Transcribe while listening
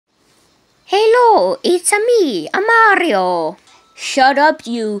Oh, it's me, a Mario. Shut up,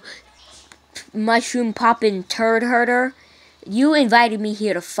 you mushroom poppin' turd herder. You invited me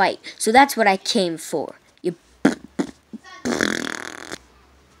here to fight, so that's what I came for.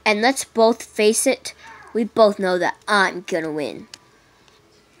 And let's both face it, we both know that I'm gonna win.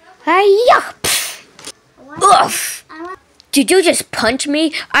 Hi-ya! Ugh! Did you just punch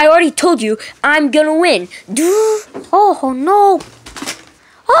me? I already told you I'm gonna win. Oh no!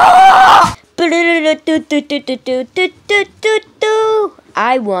 Oh!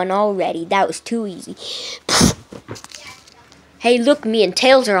 I won already. That was too easy. Hey, look, me and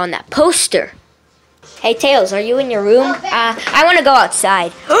Tails are on that poster. Hey, Tails, are you in your room? I want to go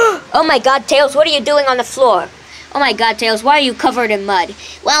outside. Oh my God, Tails, what are you doing on the floor? Oh my God, Tails, why are you covered in mud?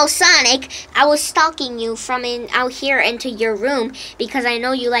 Well, Sonic, I was stalking you from out here into your room because I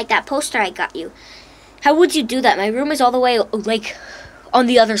know you like that poster I got you. How would you do that? My room is all the way, like, on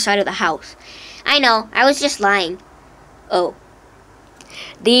the other side of the house. I know, I was just lying. Oh.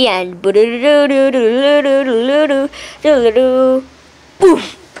 The end.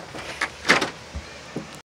 Oof.